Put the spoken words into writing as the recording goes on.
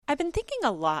I've been thinking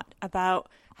a lot about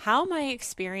how my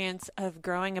experience of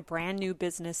growing a brand new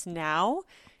business now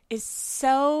is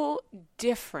so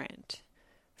different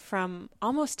from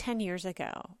almost 10 years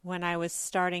ago when I was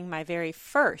starting my very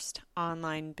first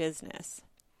online business.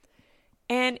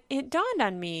 And it dawned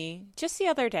on me just the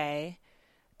other day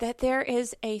that there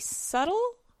is a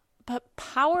subtle but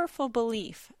powerful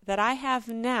belief that I have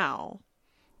now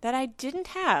that I didn't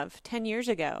have 10 years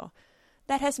ago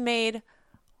that has made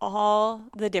all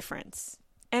the difference.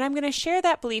 And I'm going to share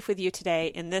that belief with you today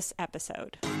in this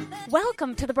episode.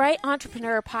 Welcome to the Bright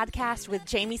Entrepreneur Podcast with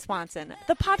Jamie Swanson,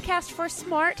 the podcast for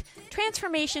smart,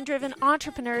 transformation-driven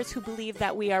entrepreneurs who believe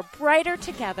that we are brighter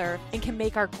together and can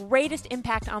make our greatest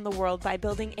impact on the world by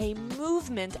building a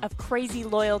movement of crazy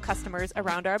loyal customers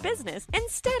around our business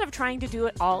instead of trying to do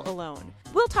it all alone.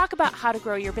 We'll talk about how to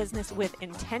grow your business with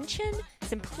intention,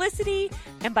 simplicity,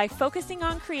 and by focusing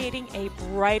on creating a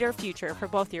brighter future for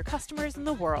both your customers and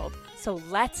the world. So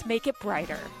let's make it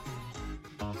brighter.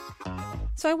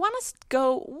 So I want to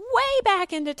go way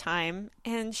back into time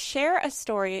and share a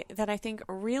story that I think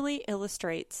really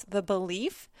illustrates the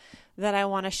belief that I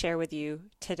want to share with you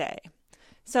today.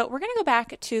 So we're going to go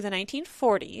back to the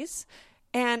 1940s,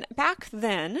 and back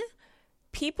then,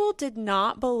 people did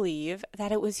not believe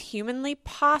that it was humanly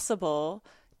possible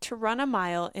to run a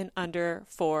mile in under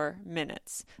 4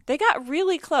 minutes. They got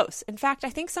really close. In fact,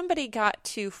 I think somebody got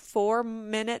to 4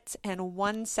 minutes and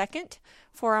 1 second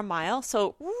for a mile,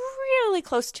 so really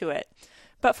close to it.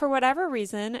 But for whatever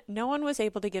reason, no one was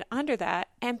able to get under that,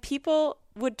 and people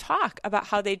would talk about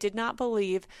how they did not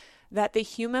believe that the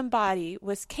human body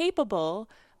was capable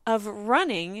of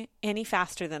running any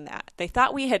faster than that. They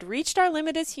thought we had reached our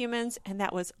limit as humans, and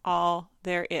that was all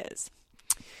there is.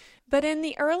 But in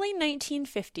the early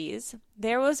 1950s,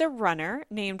 there was a runner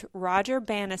named Roger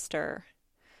Bannister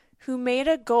who made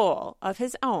a goal of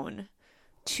his own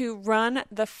to run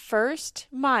the first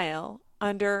mile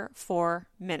under 4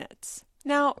 minutes.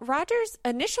 Now, Roger's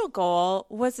initial goal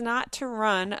was not to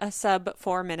run a sub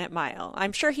 4 minute mile.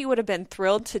 I'm sure he would have been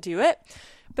thrilled to do it.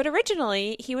 But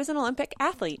originally, he was an Olympic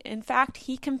athlete. In fact,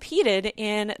 he competed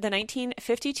in the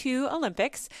 1952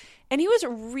 Olympics, and he was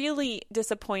really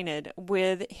disappointed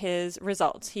with his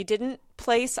results. He didn't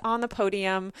place on the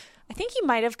podium. I think he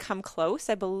might have come close.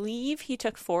 I believe he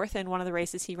took fourth in one of the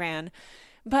races he ran.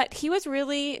 But he was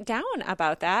really down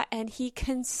about that, and he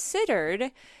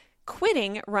considered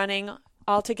quitting running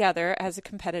altogether as a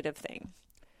competitive thing.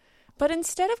 But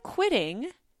instead of quitting,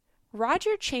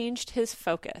 Roger changed his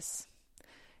focus.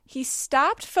 He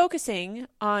stopped focusing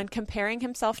on comparing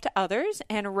himself to others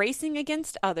and racing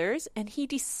against others, and he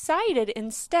decided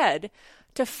instead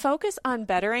to focus on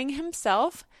bettering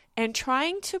himself and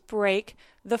trying to break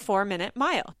the 4 minute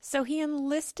mile. So he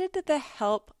enlisted the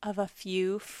help of a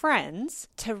few friends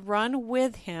to run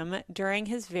with him during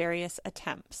his various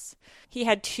attempts. He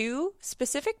had two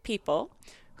specific people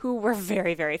who were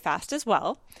very, very fast as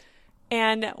well.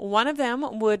 And one of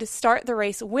them would start the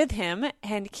race with him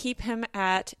and keep him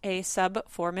at a sub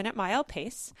 4 minute mile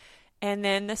pace. And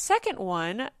then the second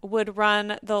one would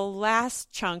run the last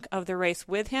chunk of the race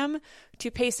with him to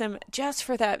pace him just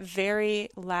for that very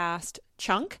last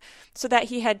chunk, so that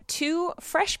he had two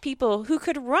fresh people who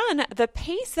could run the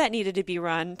pace that needed to be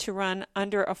run to run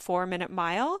under a 4 minute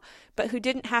mile, but who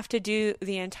didn't have to do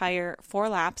the entire 4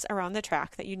 laps around the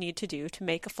track that you need to do to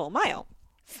make a full mile.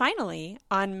 Finally,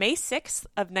 on May 6th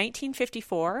of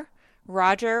 1954,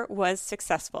 Roger was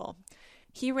successful.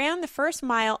 He ran the first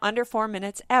mile under 4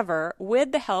 minutes ever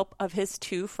with the help of his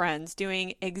two friends,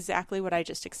 doing exactly what I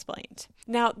just explained.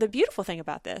 Now, the beautiful thing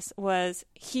about this was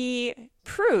he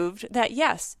proved that,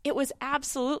 yes, it was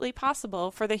absolutely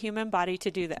possible for the human body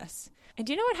to do this. And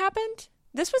do you know what happened?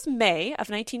 This was May of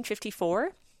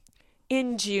 1954.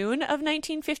 In June of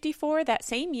 1954, that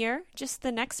same year, just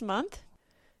the next month,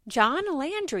 John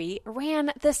Landry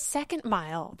ran the second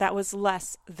mile that was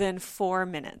less than 4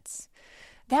 minutes.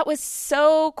 That was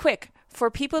so quick for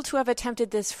people to have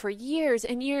attempted this for years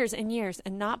and years and years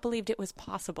and not believed it was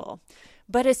possible.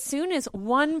 But as soon as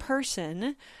one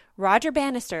person, Roger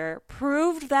Bannister,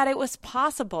 proved that it was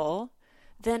possible,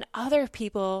 then other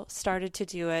people started to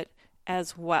do it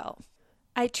as well.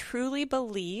 I truly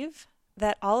believe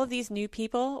that all of these new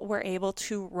people were able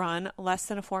to run less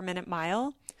than a 4 minute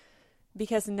mile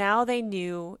because now they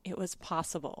knew it was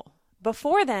possible.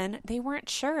 Before then, they weren't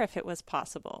sure if it was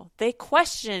possible. They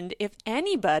questioned if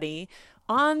anybody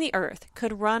on the earth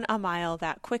could run a mile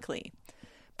that quickly.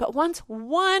 But once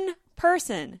one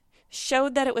person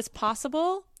showed that it was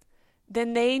possible,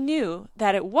 then they knew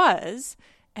that it was,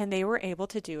 and they were able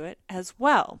to do it as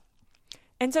well.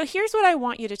 And so here's what I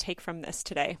want you to take from this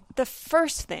today. The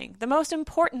first thing, the most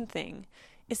important thing,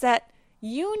 is that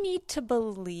you need to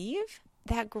believe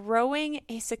that growing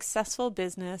a successful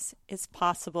business is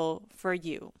possible for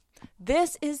you.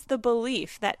 This is the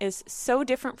belief that is so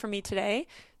different for me today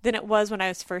than it was when I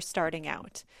was first starting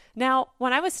out. Now,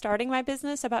 when I was starting my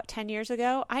business about 10 years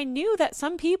ago, I knew that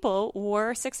some people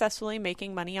were successfully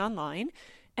making money online,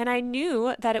 and I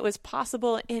knew that it was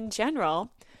possible in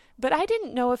general, but I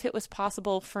didn't know if it was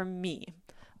possible for me.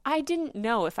 I didn't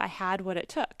know if I had what it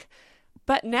took.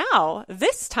 But now,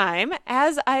 this time,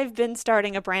 as I've been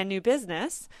starting a brand new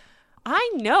business,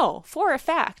 I know for a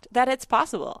fact that it's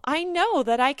possible. I know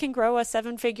that I can grow a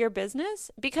 7-figure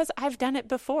business because I've done it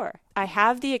before. I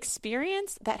have the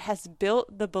experience that has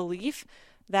built the belief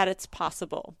that it's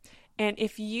possible. And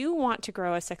if you want to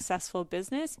grow a successful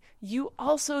business, you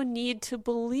also need to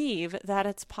believe that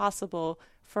it's possible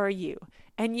for you.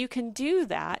 And you can do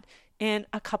that in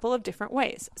a couple of different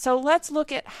ways. So let's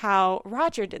look at how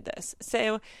Roger did this.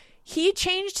 So he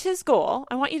changed his goal.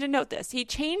 I want you to note this. He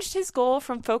changed his goal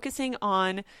from focusing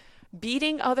on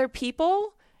beating other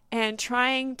people and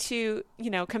trying to,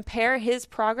 compare his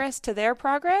progress to their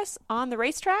progress on the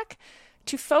racetrack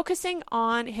to focusing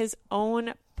on his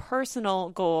own personal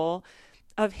goal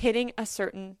of hitting a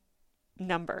certain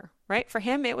number, right? For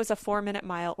him, it was a 4-minute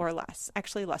mile or less,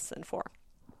 actually less than 4.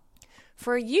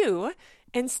 For you,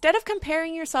 instead of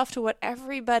comparing yourself to what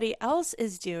everybody else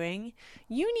is doing,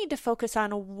 you need to focus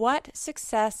on what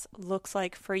success looks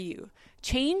like for you.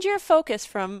 Change your focus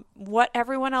from what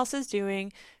everyone else is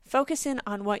doing. Focus in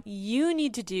on what you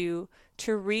need to do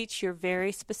to reach your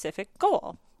very specific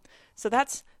goal. So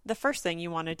that's the first thing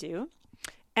you want to do.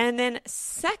 And then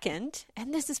second,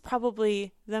 and this is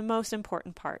probably the most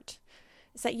important part,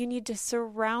 is that you need to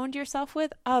surround yourself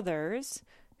with others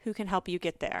who can help you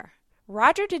get there.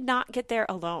 Roger did not get there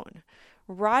alone.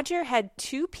 Roger had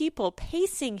 2 people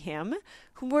pacing him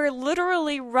who were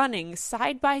literally running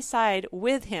side by side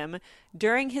with him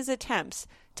during his attempts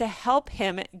to help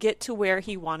him get to where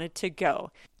he wanted to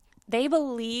go. They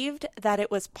believed that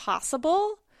it was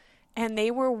possible, and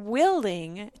they were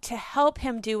willing to help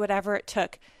him do whatever it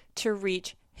took to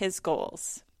reach his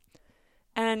goals.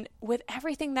 And with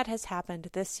everything that has happened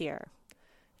this year,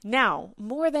 now,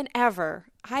 more than ever,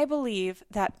 I believe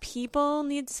that people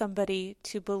need somebody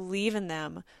to believe in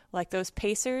them like those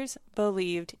pacers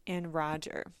believed in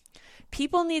Roger.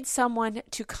 People need someone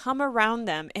to come around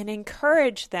them and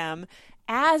encourage them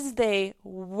as they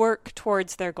work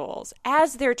towards their goals,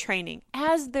 as they're training,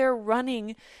 as they're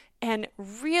running and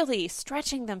really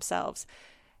stretching themselves,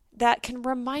 that can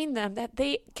remind them that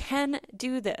they can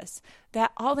do this,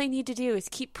 that all they need to do is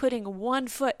keep putting one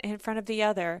foot in front of the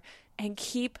other and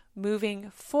keep moving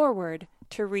forward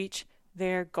to reach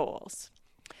their goals.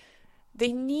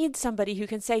 They need somebody who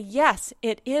can say, yes,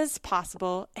 it is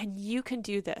possible and you can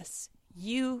do this.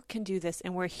 You can do this,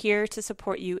 and we're here to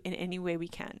support you in any way we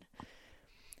can.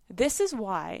 This is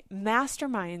why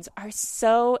masterminds are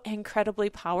so incredibly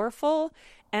powerful,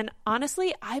 and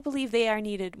honestly, I believe they are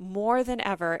needed more than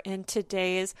ever in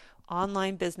today's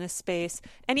online business space,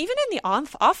 and even in the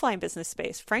offline business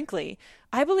space. Frankly,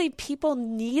 I believe people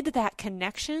need that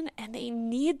connection and they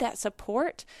need that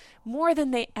support more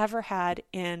than they ever had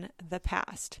in the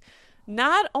past.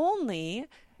 Not only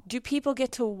do people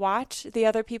get to watch the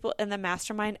other people in the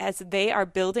mastermind as they are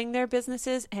building their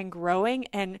businesses and growing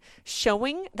and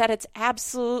showing that it's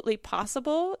absolutely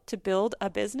possible to build a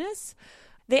business,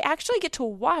 they actually get to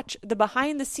watch the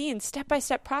behind the scenes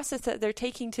step-by-step process that they're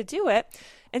taking to do it.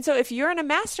 And so if you're in a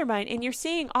mastermind and you're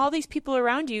seeing all these people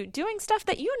around you doing stuff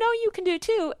that you know you can do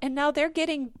too, and now they're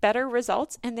getting better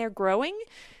results and they're growing,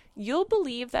 you'll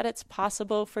believe that it's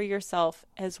possible for yourself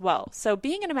as well. So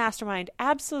being in a mastermind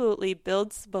absolutely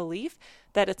builds belief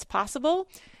that it's possible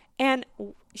and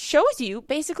shows you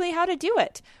basically how to do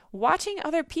it. Watching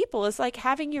other people is like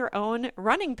having your own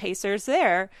running pacers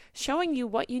there, showing you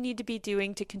what you need to be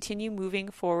doing to continue moving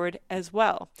forward as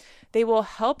well. They will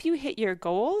help you hit your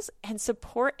goals and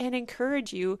support and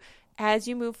encourage you as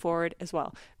you move forward as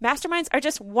well. Masterminds are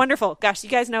just wonderful. Gosh, you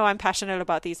guys know I'm passionate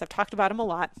about these. I've talked about them a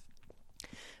lot.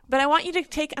 But I want you to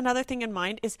take another thing in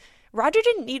mind is Roger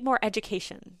didn't need more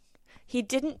education. He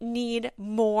didn't need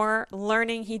more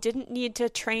learning. He didn't need to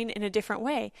train in a different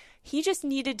way. He just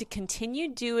needed to continue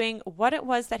doing what it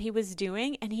was that he was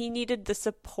doing, and he needed the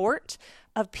support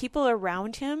of people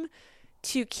around him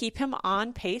to keep him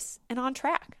on pace and on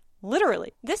track.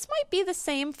 Literally. This might be the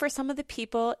same for some of the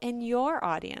people in your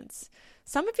audience.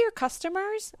 Some of your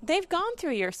customers, they've gone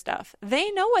through your stuff.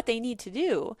 They know what they need to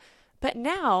do. But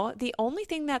now the only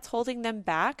thing that's holding them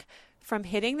back from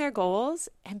hitting their goals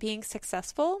and being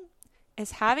successful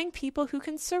is having people who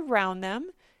can surround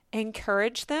them,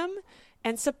 encourage them,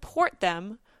 and support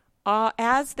them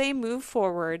as they move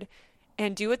forward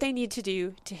and do what they need to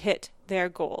do to hit their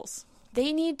goals.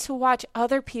 They need to watch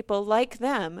other people like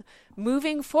them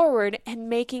moving forward and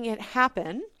making it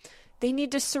happen. They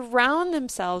need to surround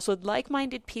themselves with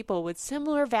like-minded people with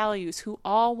similar values who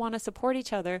all want to support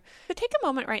each other. So take a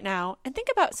moment right now and think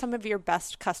about some of your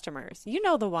best customers. You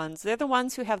know the ones. They're the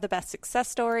ones who have the best success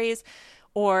stories,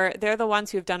 or they're the ones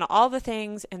who have done all the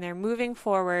things and they're moving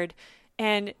forward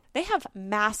and they have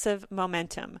massive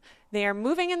momentum. They are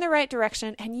moving in the right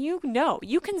direction and you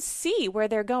can see where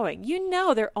they're going. You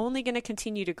know they're only going to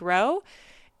continue to grow.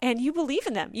 And you believe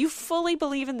in them. You fully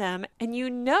believe in them. And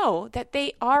you know that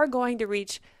they are going to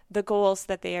reach the goals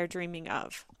that they are dreaming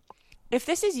of. If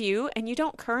this is you and you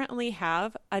don't currently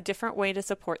have a different way to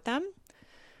support them,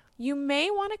 you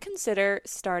may want to consider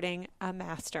starting a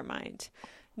mastermind.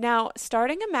 Now,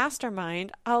 starting a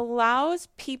mastermind allows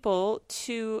people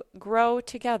to grow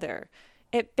together.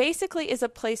 It basically is a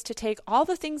place to take all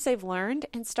the things they've learned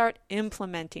and start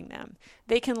implementing them.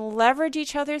 They can leverage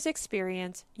each other's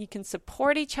experience. You can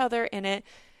support each other in it.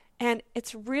 And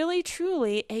it's really,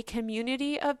 truly a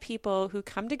community of people who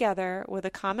come together with a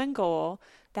common goal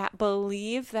that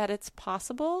believe that it's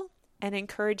possible and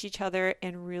encourage each other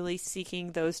in really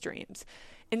seeking those dreams.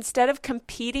 Instead of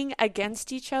competing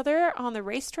against each other on the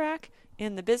racetrack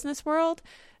in the business world,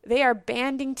 they are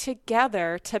banding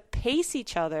together to pace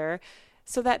each other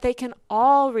so that they can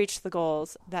all reach the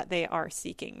goals that they are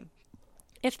seeking.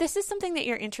 If this is something that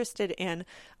you're interested in,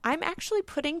 I'm actually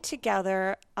putting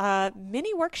together a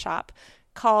mini workshop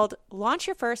called Launch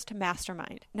Your First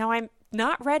Mastermind. Now, I'm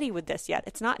not ready with this yet.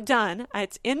 It's not done.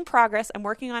 It's in progress. I'm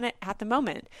working on it at the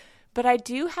moment. But I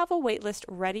do have a waitlist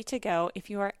ready to go if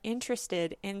you are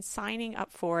interested in signing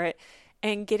up for it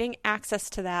and getting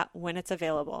access to that when it's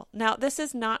available. Now, this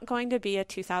is not going to be a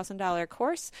 $2,000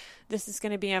 course. This is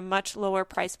going to be a much lower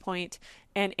price point,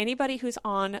 and anybody who's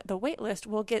on the wait list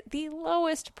will get the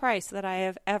lowest price that I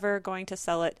have ever going to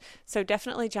sell it. So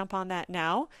definitely jump on that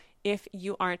now if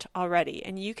you aren't already.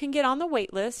 And you can get on the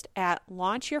wait list at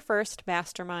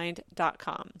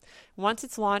launchyourfirstmastermind.com. Once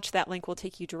it's launched, that link will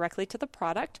take you directly to the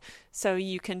product. So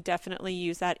you can definitely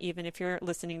use that even if you're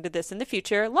listening to this in the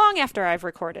future, long after I've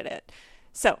recorded it.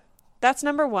 So that's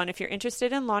number one. If you're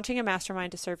interested in launching a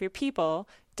mastermind to serve your people,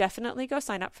 definitely go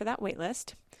sign up for that wait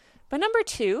list. But number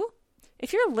two,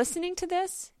 if you're listening to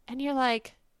this and you're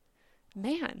like,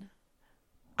 man,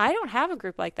 I don't have a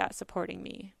group like that supporting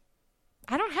me.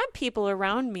 I don't have people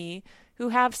around me who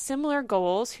have similar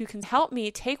goals, who can help me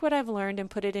take what I've learned and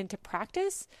put it into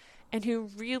practice, and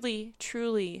who really,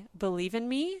 truly believe in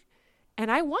me.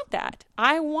 And I want that.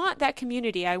 I want that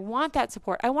community. I want that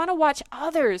support. I want to watch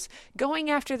others going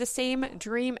after the same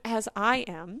dream as I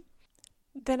am.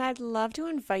 Then I'd love to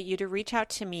invite you to reach out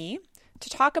to me to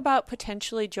talk about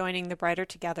potentially joining the Brighter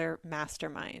Together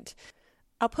Mastermind.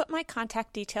 I'll put my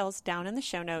contact details down in the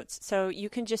show notes so you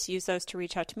can just use those to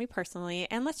reach out to me personally,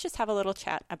 and let's just have a little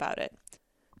chat about it.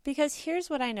 Because here's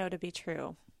what I know to be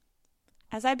true.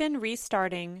 As I've been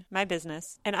restarting my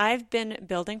business and I've been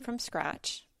building from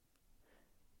scratch,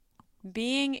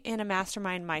 being in a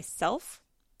mastermind myself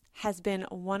has been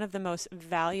one of the most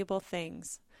valuable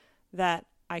things that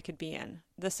I could be in.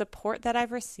 The support that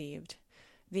I've received,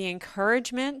 the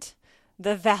encouragement,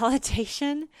 the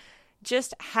validation,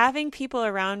 just having people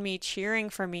around me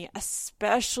cheering for me,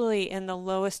 especially in the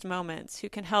lowest moments, who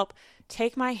can help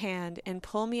take my hand and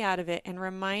pull me out of it and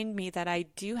remind me that I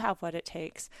do have what it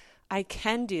takes. I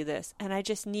can do this, and I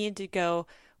just need to go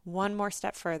one more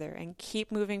step further and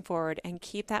keep moving forward and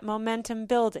keep that momentum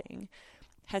building,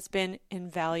 has been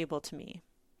invaluable to me.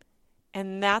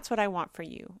 And that's what I want for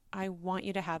you. I want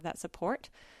you to have that support,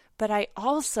 but I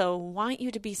also want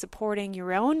you to be supporting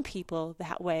your own people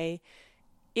that way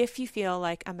if you feel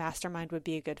like a mastermind would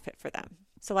be a good fit for them.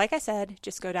 So like I said,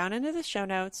 just go down into the show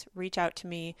notes, reach out to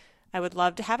me. I would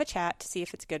love to have a chat to see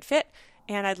if it's a good fit.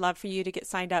 And I'd love for you to get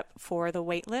signed up for the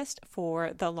wait list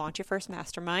for the Launch Your First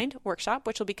Mastermind workshop,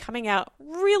 which will be coming out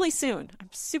really soon. I'm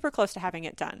super close to having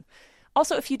it done.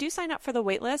 Also, if you do sign up for the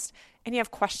waitlist and you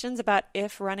have questions about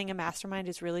if running a mastermind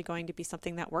is really going to be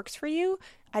something that works for you,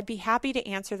 I'd be happy to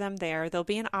answer them there. There'll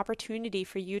be an opportunity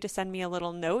for you to send me a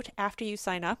little note after you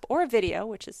sign up, or a video,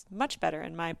 which is much better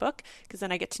in my book, because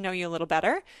then I get to know you a little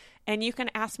better. And you can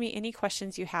ask me any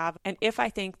questions you have, and if I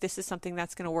think this is something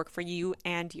that's going to work for you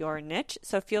and your niche,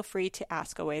 so feel free to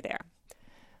ask away there.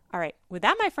 All right, with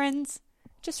that, my friends,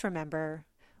 just remember,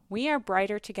 we are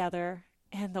brighter together,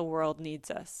 and the world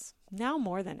needs us now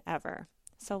more than ever.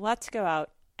 So let's go out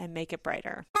and make it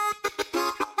brighter.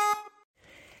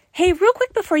 Hey, real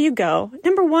quick before you go,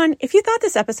 number one, if you thought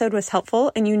this episode was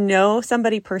helpful and you know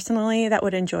somebody personally that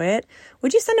would enjoy it,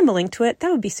 would you send them a link to it?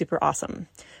 That would be super awesome.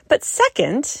 But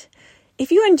second, if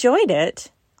you enjoyed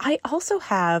it, I also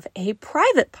have a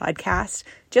private podcast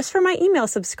just for my email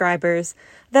subscribers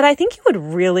that I think you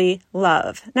would really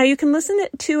love. Now, you can listen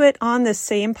to it on the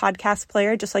same podcast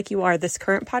player, just like you are this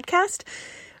current podcast,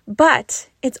 but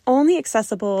it's only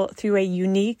accessible through a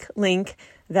unique link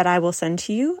that I will send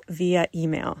to you via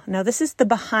email. Now, this is the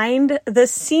behind the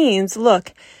scenes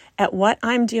look at what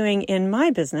I'm doing in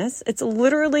my business. It's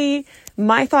literally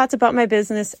my thoughts about my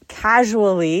business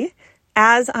casually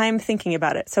as I'm thinking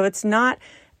about it. So it's not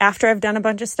after I've done a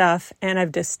bunch of stuff and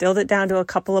I've distilled it down to a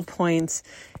couple of points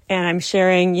and I'm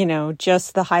sharing,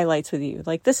 just the highlights with you.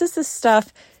 Like, this is the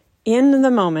stuff in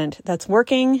the moment that's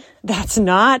working, that's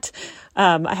not.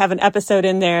 I have an episode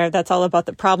in there that's all about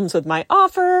the problems with my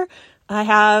offer. I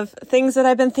have things that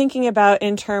I've been thinking about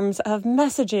in terms of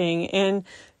messaging and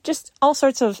just all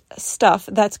sorts of stuff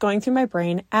that's going through my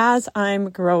brain as I'm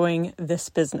growing this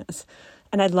business.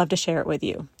 And I'd love to share it with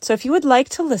you. So if you would like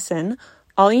to listen,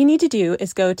 all you need to do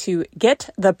is go to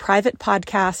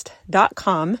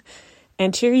gettheprivatepodcast.com,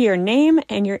 enter your name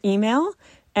and your email,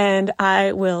 and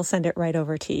I will send it right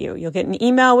over to you. You'll get an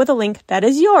email with a link that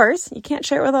is yours. You can't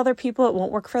share it with other people. It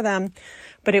won't work for them,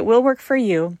 but it will work for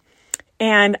you.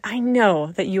 And I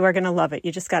know that you are going to love it.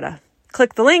 You just got to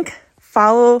click the link,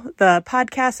 follow the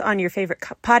podcast on your favorite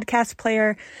podcast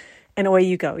player, and away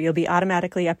you go. You'll be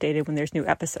automatically updated when there's new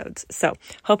episodes. So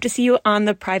hope to see you on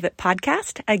the private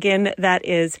podcast. Again, that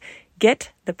is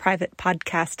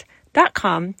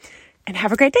gettheprivatepodcast.com. And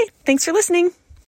have a great day. Thanks for listening.